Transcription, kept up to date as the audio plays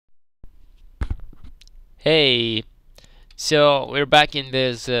Hey, so we're back in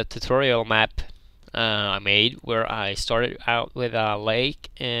this tutorial map I made where I started out with a lake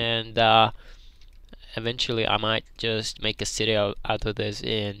and eventually I might just make a city out of this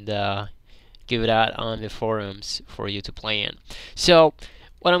and give it out on the forums for you to play in. So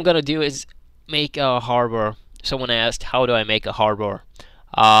what I'm gonna do is make a harbor. Someone asked, how do I make a harbor?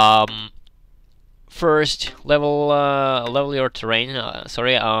 Um, First, level your terrain.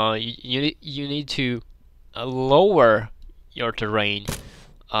 You need to lower your terrain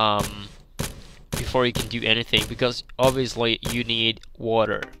um, before you can do anything because obviously you need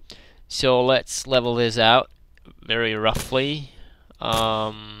water. So let's level this out very roughly.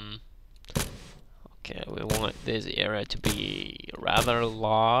 Okay, we want this area to be rather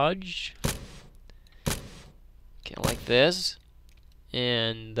large. Okay, like this.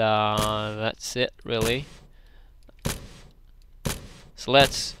 And that's it really. So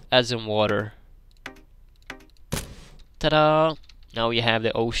let's add some water. Ta-da! Now you have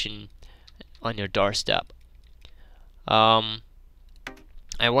the ocean on your doorstep. I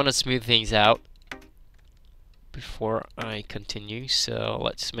want to smooth things out before I continue, so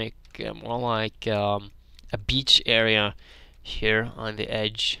let's make more like a beach area here on the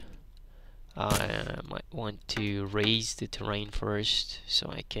edge. I might want to raise the terrain first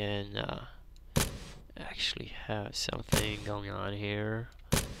so I can actually have something going on here.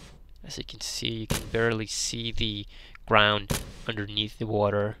 As you can see, you can barely see the ground underneath the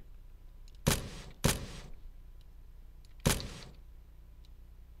water.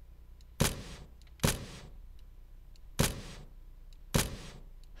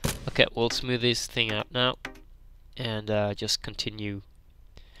 Okay, we'll smooth this thing out now and just continue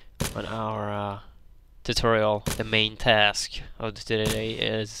on our tutorial. The main task of today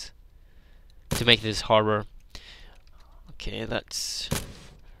is to make this harbor. Okay, that's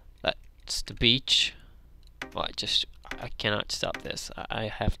the beach. Well, I cannot stop this. I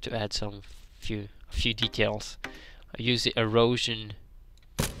have to add a few details. I use the erosion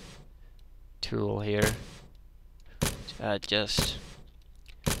tool here to add just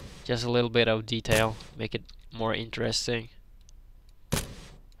a little bit of detail, make it more interesting.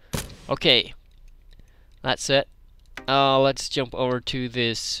 Okay, that's it. Let's jump over to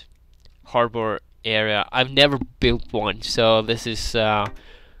this harbor area. I've never built one, so this is a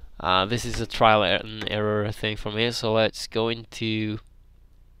trial and error thing for me. So let's go into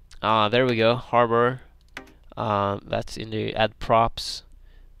there we go, harbor. That's in the add props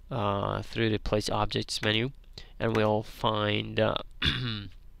through the place objects menu, and we'll find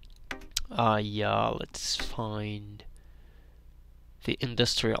yeah, let's find the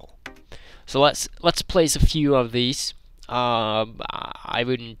industrial. So let's place a few of these. I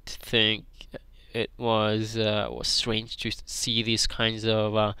wouldn't think it was strange to see these kinds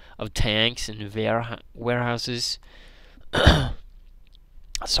of tanks and warehouses.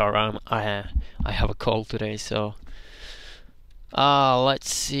 Sorry, I have a cold today, so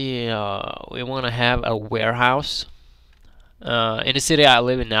let's see. We want to have a warehouse. In the city I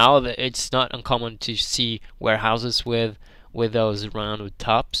live in now, it's not uncommon to see warehouses with those round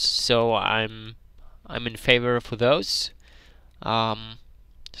tops. So I'm in favor for those.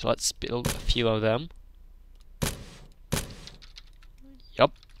 So let's build a few of them.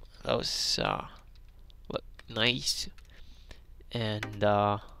 Yup, those look nice. And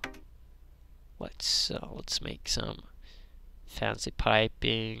let's make some fancy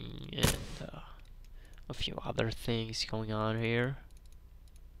piping and a few other things going on here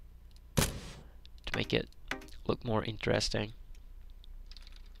to make it look more interesting.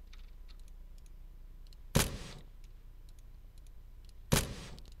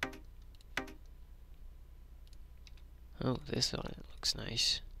 Oh, this one looks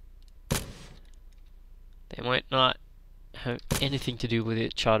nice. They might not have anything to do with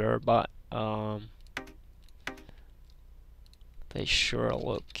each other, but they sure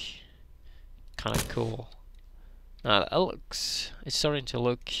look kind of cool. Now it's starting to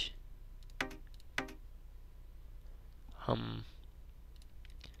look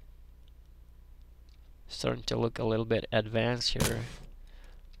a little bit advanced here.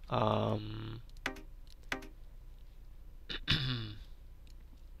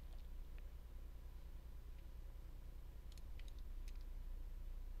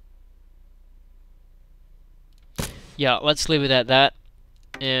 Yeah, let's leave it at that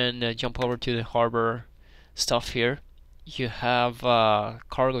and jump over to the harbor stuff here. You have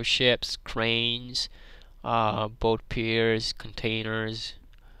cargo ships, cranes, boat piers, containers,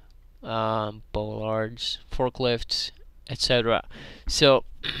 bollards, forklifts, etc. So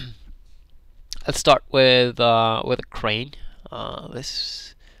let's start with a crane.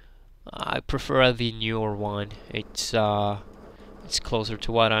 This I prefer the newer one. It's closer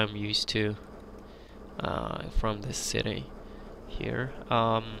to what I'm used to from this city here.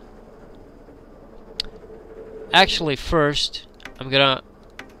 Actually, first I'm gonna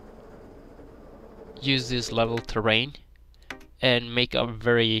use this level terrain and make a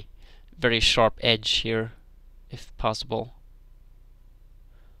very sharp edge here, if possible,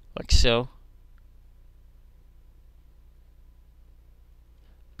 like so.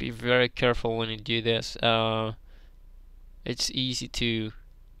 Be very careful when you do this. It's easy to,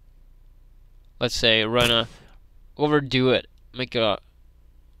 let's say, overdo it, make a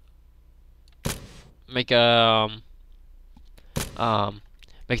make the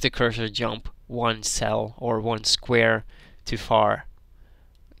cursor jump one cell or one square too far.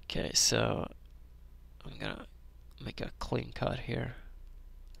 Okay, so I'm gonna make a clean cut here.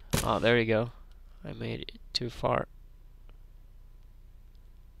 Oh, there you go. I made it too far.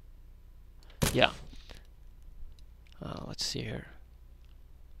 Yeah. Let's see here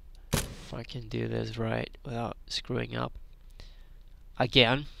if I can do this right without screwing up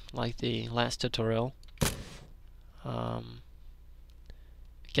again, like the last tutorial.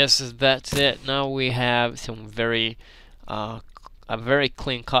 Guess that's it. Now we have some a very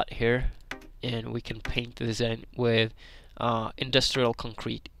clean cut here, and we can paint this in with industrial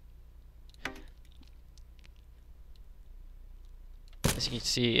concrete. As you can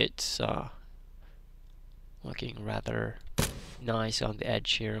see, it's looking rather nice on the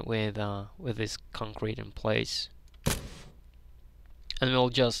edge here with this concrete in place. And we'll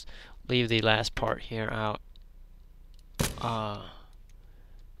just leave the last part here out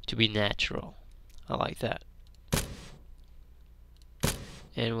to be natural. I like that.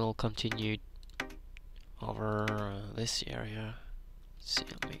 And we'll continue over this area. Let's see,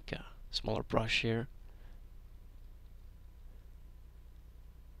 I'll make a smaller brush here.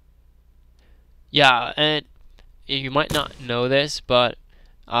 Yeah, and you might not know this, but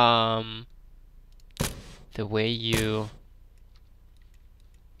the way you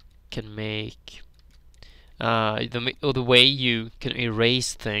can make the way you can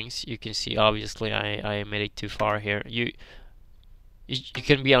erase things, you can see obviously I made it too far here. You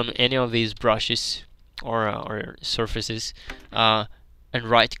can be on any of these brushes or surfaces and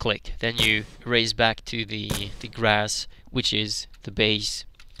right click, then you erase back to the grass, which is the base.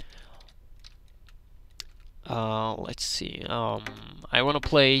 Let's see. I want to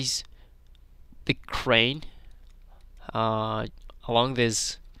place the crane along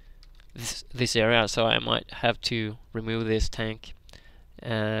this area, so I might have to remove this tank.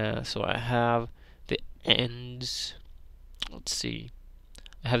 So I have the ends. Let's see.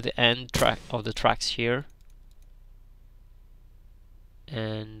 I have the end track of the tracks here,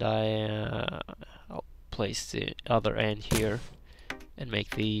 and I'll place the other end here and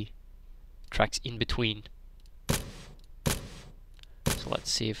make the tracks in between. So let's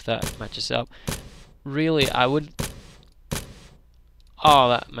see if that matches up. Really, I would. Oh,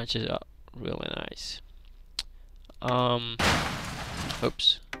 that matches up really nice.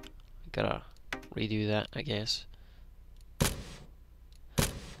 Oops, gotta redo that, I guess.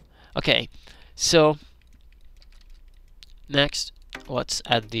 Okay, so next, let's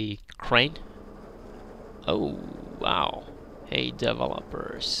add the crane. Oh, wow. Hey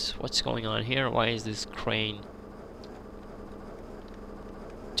developers, what's going on here? Why is this crane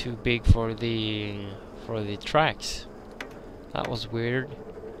too big for the tracks? That was weird.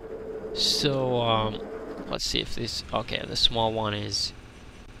 So let's see if this, okay, the small one is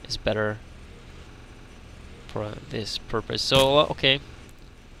better for this purpose. So okay,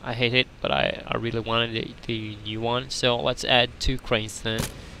 I hate it, but I really wanted the new one. So let's add 2 cranes then.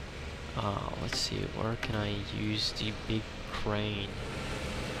 Let's see, where can I use the big crane?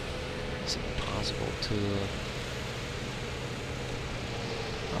 Is it possible to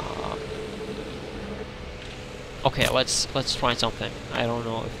okay, let's try something. I don't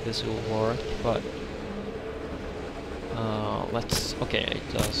know if this will work, but okay,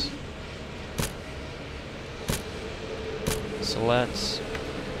 it does. So let's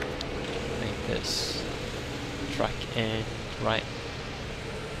make this track end right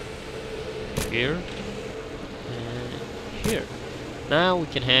here and here. Now we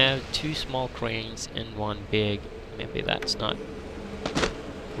can have 2 small cranes and 1 big. Maybe that's not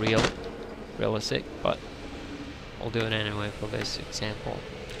realistic, but I'll do it anyway for this example.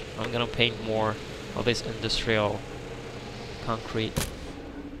 I'm gonna paint more of this industrial concrete.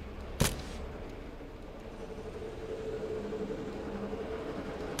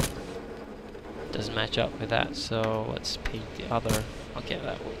 Doesn't match up with that, so let's paint the other. Okay,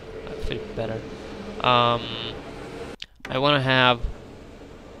 that will fit better. I want to have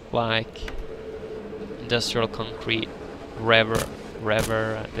like industrial concrete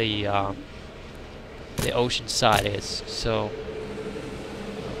wherever the ocean side is. So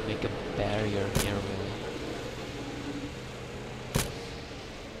I'll make a barrier here really.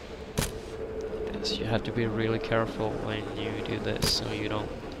 Yes, you have to be really careful when you do this, so you don't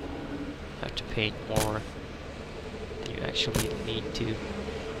have to paint more than you actually need to.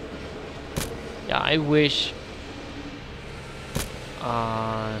 Yeah, I wish.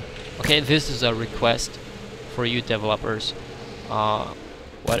 Okay, this is a request for you developers.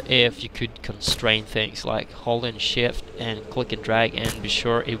 What if you could constrain things like hold and shift and click and drag, and be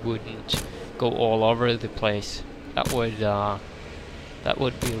sure it wouldn't go all over the place? That would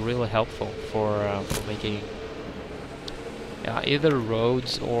be really helpful for making either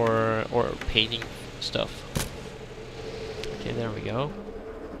roads or painting stuff. Okay, there we go.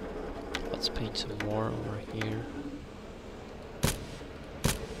 Let's paint some more over here.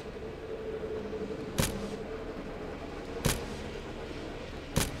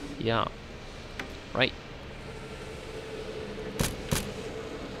 Yeah, right.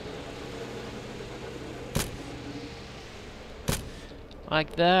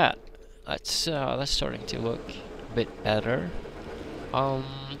 Like that. That's starting to look a bit better. And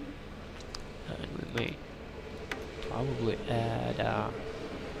we may probably add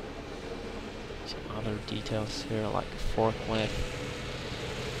some other details here, like a forklift.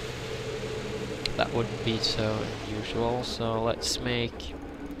 That wouldn't be so unusual. So let's make.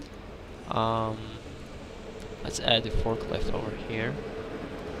 Let's add the forklift over here,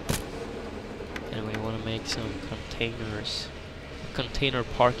 and we want to make some containers, container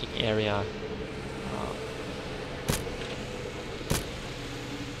parking area.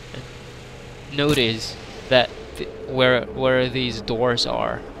 And notice that where these doors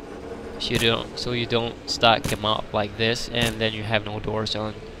are, so you don't stack them up like this, and then you have no doors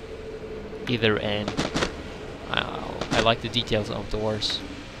on either end. I like the details of doors,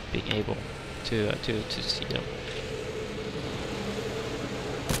 being able to see them.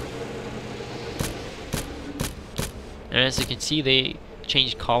 And as you can see, they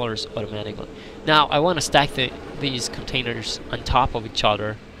change colors automatically. Now I want to stack these containers on top of each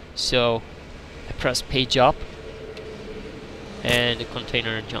other, so I press page up and the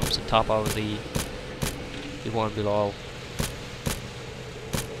container jumps on top of the one below.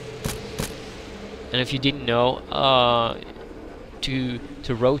 And if you didn't know, to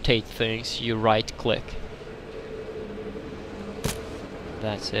rotate things, you right click.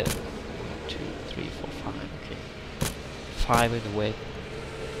 That's it. 1, 2, 3, 4, 5. Okay, 5 in the width.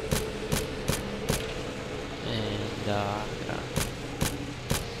 And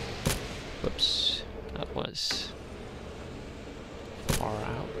whoops, that was far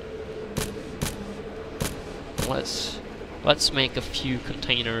out. Let's make a few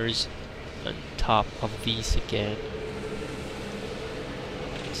containers on top of these again.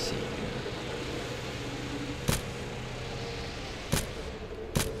 Let's see.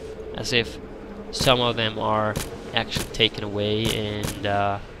 As if some of them are actually taken away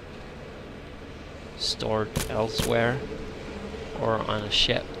and stored elsewhere, or on a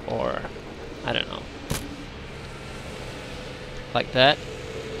ship, or I don't know, like that.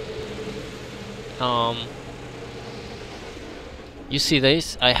 You see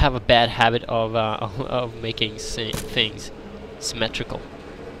this? I have a bad habit of making things symmetrical.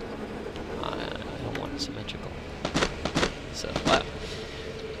 I don't want it symmetrical.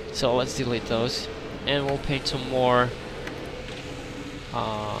 So let's delete those, and we'll paint some more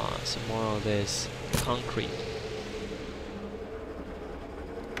of this concrete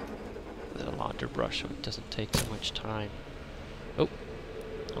with a larger brush, so it doesn't take so much time. Oh,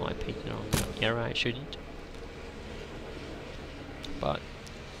 I painted on the area I shouldn't. But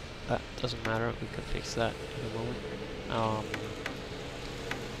that doesn't matter, we can fix that in a moment.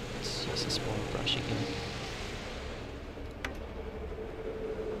 Let's use a smaller brush again.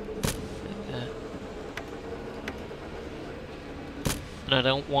 Like that. And I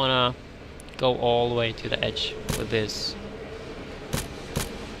don't want to go all the way to the edge with this.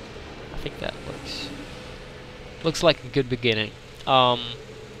 I think that looks like a good beginning.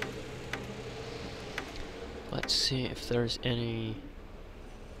 Let's see if there's any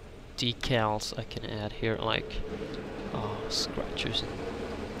decals I can add here, like scratchers and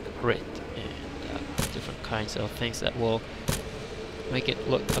grit and different kinds of things that will make it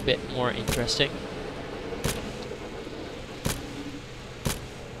look a bit more interesting.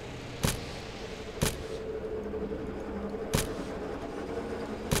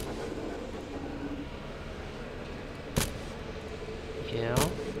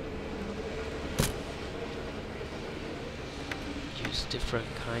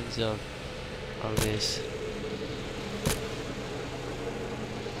 different kinds of this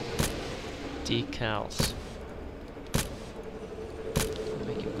decals.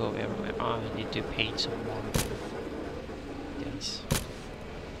 Make it go everywhere. Oh, I need to paint some more. Yes.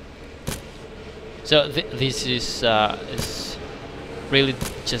 So this is really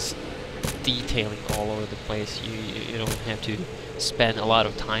just detailing all over the place. You don't have to spend a lot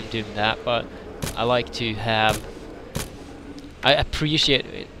of time doing that, but I like to have. I appreciate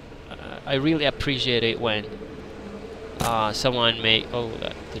it. I really appreciate it when someone make. Oh,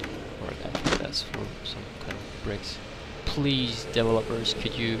 that didn't work. I think that's for some kind of bricks. Please, developers,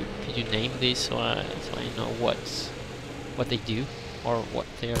 could you name this so I know what they do or what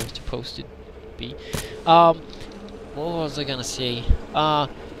they are supposed to be. What was I gonna say?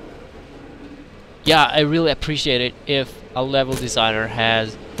 Yeah, I really appreciate it if a level designer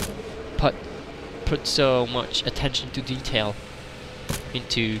has put so much attention to detail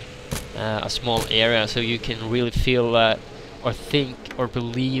into a small area, so you can really feel that, or think, or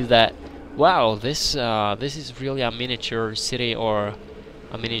believe that, wow, this is really a miniature city or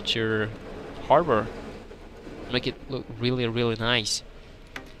a miniature harbor. Make it look really, really nice.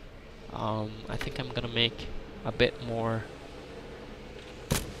 I think I'm gonna make a bit more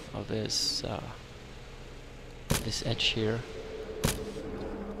of this this edge here,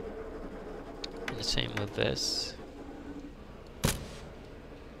 and the same with this.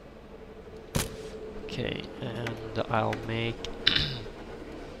 Okay, and I'll make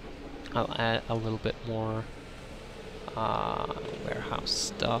I'll add a little bit more warehouse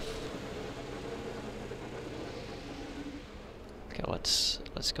stuff. Okay, let's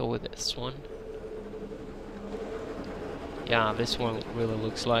go with this one. Yeah, this one really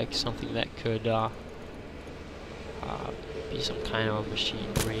looks like something that could be some kind of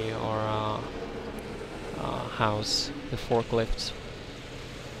machinery or house the forklifts.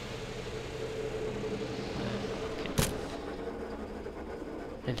 Okay.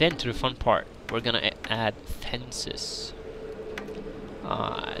 And then to the fun part, we're gonna add fences.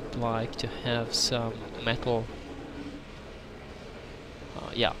 I'd like to have some metal.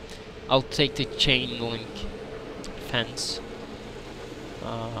 Yeah, I'll take the chain link fence.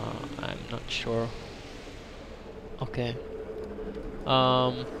 I'm not sure. Okay.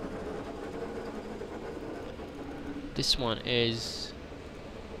 This one is.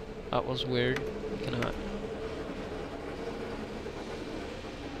 That was weird. Cannot.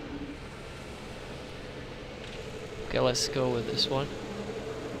 Okay, let's go with this one.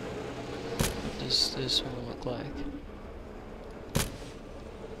 What does this one look like?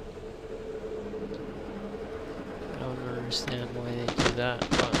 I don't understand why they do that,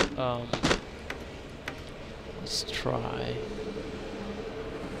 but let's try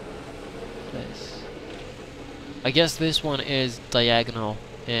this. I guess this one is diagonal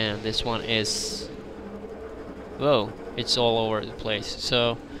and this one is, whoa, it's all over the place.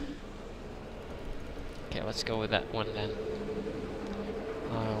 So okay, let's go with that one then.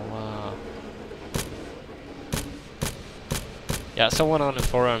 Yeah, someone on the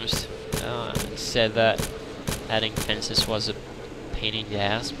forums said that adding fences was a pain in the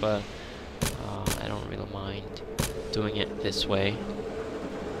ass, but I don't really mind doing it this way.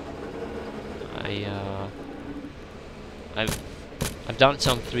 I've done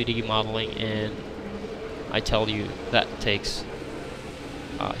some 3D modeling, and I tell you that takes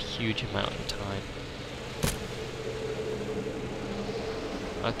a huge amount of time.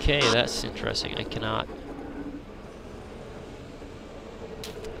 Okay, that's interesting. I cannot.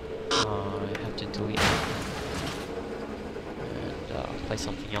 I have to delete it and play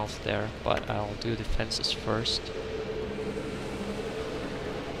something else there, but I'll do the fences first.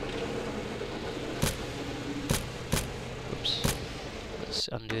 Oops. Let's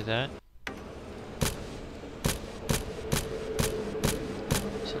undo that.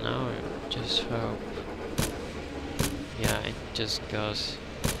 So now I just hope. Yeah, it just goes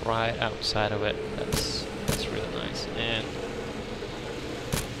right outside of it. That's really nice. And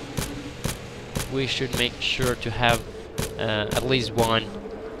we should make sure to have at least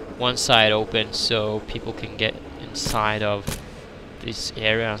one side open so people can get inside of this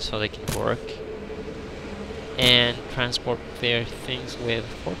area so they can work and transport their things with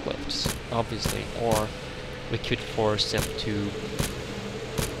forklifts, obviously, or we could force them to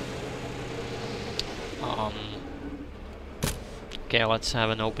okay, let's have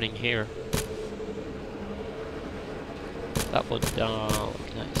an opening here. That would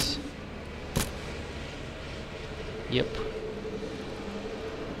look nice. Yep.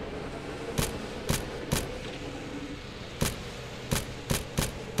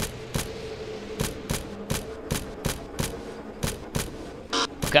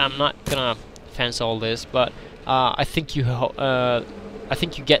 I'm not gonna fence all this, but I think you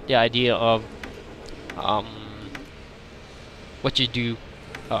get the idea of um, what you do,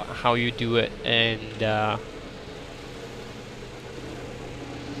 how you do it, and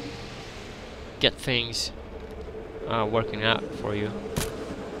get things working out for you.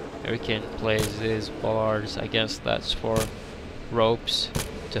 Here we can place these bars. I guess that's for ropes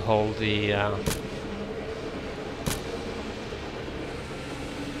to hold the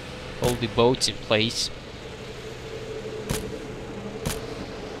boats in place.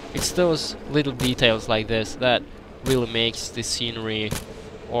 It's those little details like this that really makes the scenery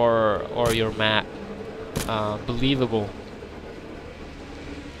or your map believable.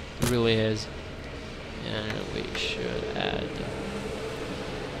 It really is. And we should add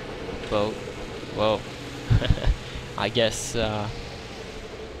boat. Well, I guess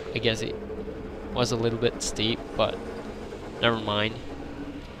it was a little bit steep, but never mind.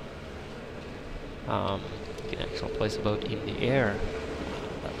 You can actually place a boat in the air.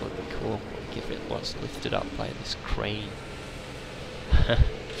 That would be cool if it was lifted up by this crane.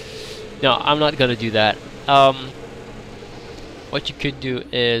 No, I'm not gonna do that. What you could do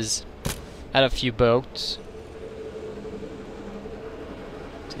is add a few boats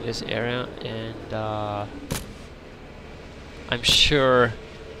to this area, and I'm sure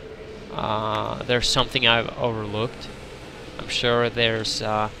there's something I've overlooked. I'm sure there's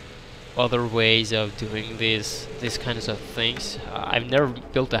other ways of doing these kinds of things. I've never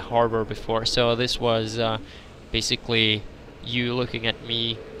built a harbor before, so this was basically you looking at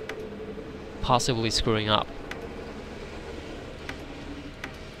me possibly screwing up.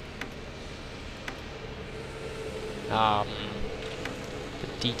 The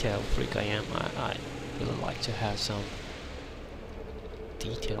detail freak I am, I really like to have some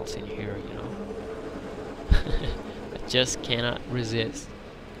details in here, you know. I just cannot resist.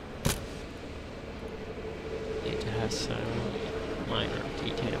 Need to have some minor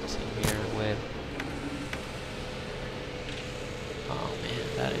details in here with. Oh man,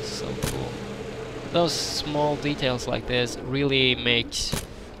 that is so cool. Those small details like this really makes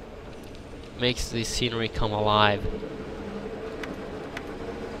the scenery come alive.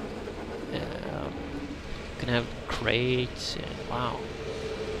 You can have crates, and wow,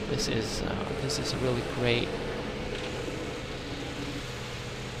 this is really great.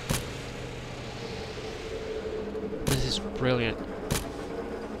 This is brilliant.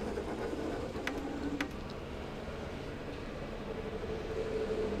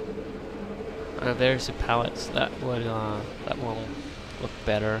 There's the pallets that will look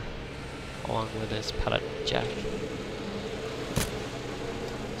better along with this pallet jack.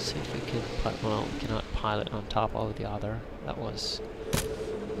 Let's see if we can well, we cannot pile it on top of the other. That was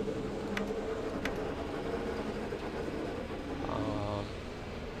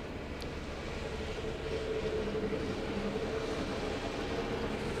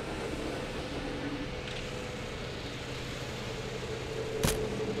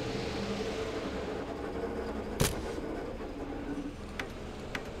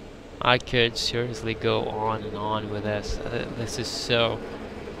I could seriously go on and on with this. This is so...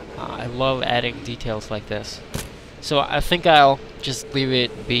 I love adding details like this. So I think I'll just leave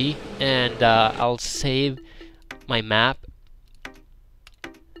it be, and I'll save my map.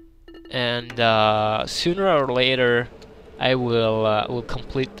 And sooner or later, I will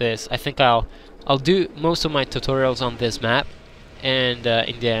complete this. I think I'll do most of my tutorials on this map, and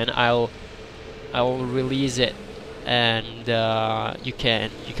in the end, I'll release it. And you can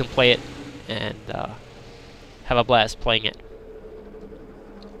play it and have a blast playing it.